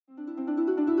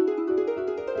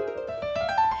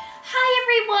Hi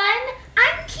everyone,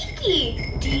 I'm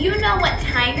Kiki. Do you know what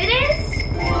time it is?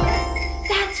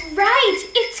 That's right,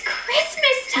 it's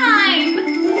Christmas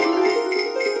time!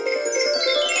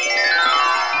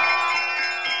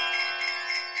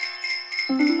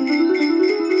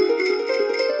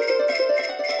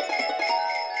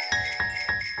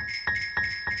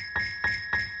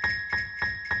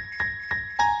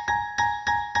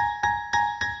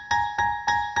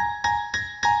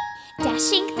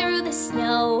 Dashing through the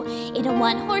snow in a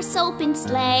one-horse open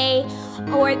sleigh,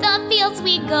 o'er the fields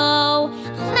we go,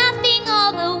 laughing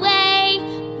all the way.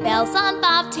 Bells on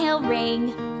bobtail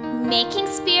ring, making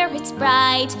spirits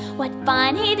bright. What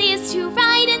fun it is to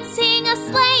ride and sing a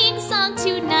sleighing song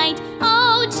tonight.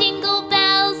 Oh, jingle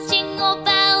bells,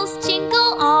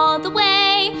 jingle all the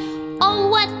way. Oh,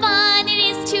 what fun it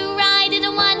is to ride in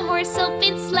a one-horse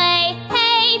open sleigh.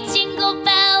 Hey, jingle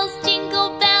bells,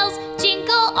 jingle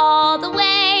all the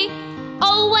way.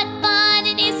 Oh, what fun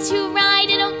it is to ride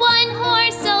in a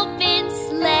one-horse open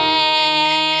sleigh.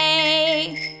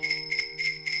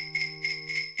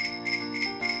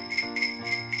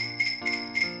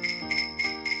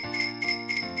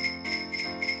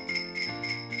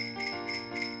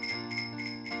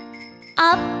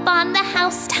 Up on the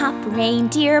housetop,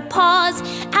 reindeer paws.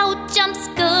 Out jumps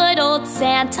good old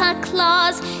Santa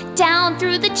Claus. Down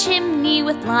through the chimney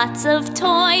with lots of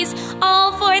toys,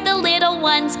 all for the little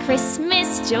ones'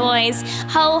 Christmas joys.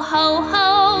 Ho, ho,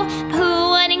 ho, who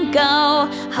wouldn't go?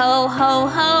 Ho, ho,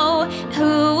 ho,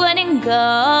 who wouldn't go?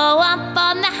 Up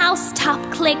on the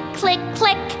housetop, click, click,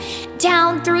 click.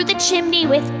 Down through the chimney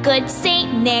with good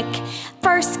Saint Nick.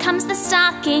 First comes the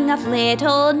stocking of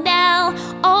little Nell.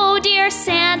 Oh dear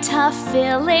Santa,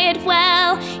 fill it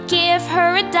well. Give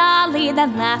her a dolly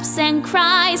that laughs and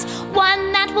cries,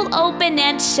 one that will open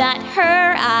and shut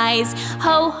her eyes.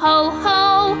 Ho, ho,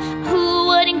 ho, who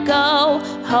wouldn't go?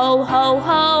 Ho, ho,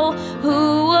 ho,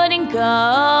 who wouldn't go?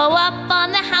 Up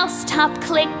on the housetop,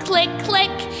 click, click,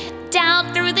 click.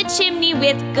 Down through the chimney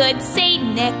with good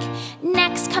Saint Nick.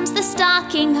 Next comes the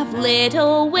stocking of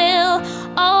little Will.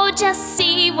 Oh, just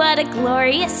see what a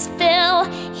glorious fill.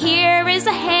 Here is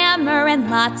a hammer and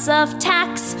lots of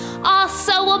tacks,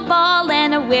 also a ball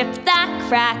and a whip that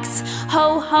cracks.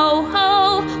 Ho, ho,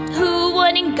 ho, who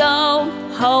wouldn't go?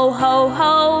 Ho, ho,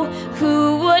 ho,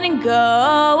 who wouldn't go?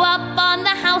 Up on the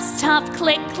housetop,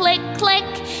 click, click, click.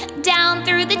 Down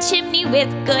through the chimney with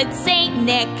good Saint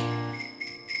Nick.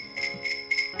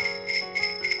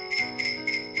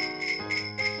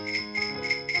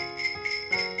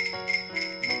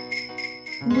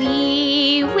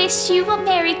 We wish you a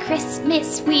Merry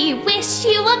Christmas. We wish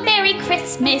you a Merry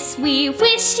Christmas. We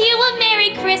wish you a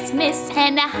Merry Christmas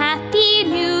and a Happy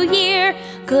New Year.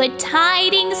 Good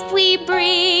tidings we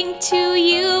bring to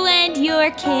you and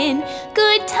your kin.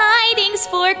 Good tidings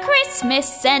for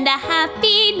Christmas and a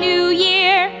Happy New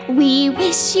Year. We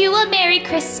wish you a Merry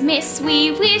Christmas.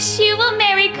 We wish you a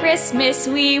Merry Christmas.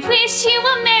 We wish you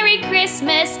a Merry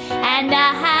Christmas and a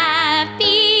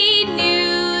Happy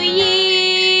New Year.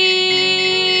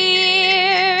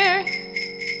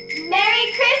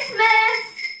 Merry Christmas!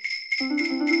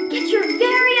 Get your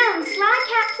very own Sly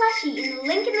Cat plushie in the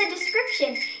link in the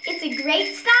description. It's a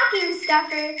great stocking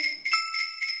stuffer.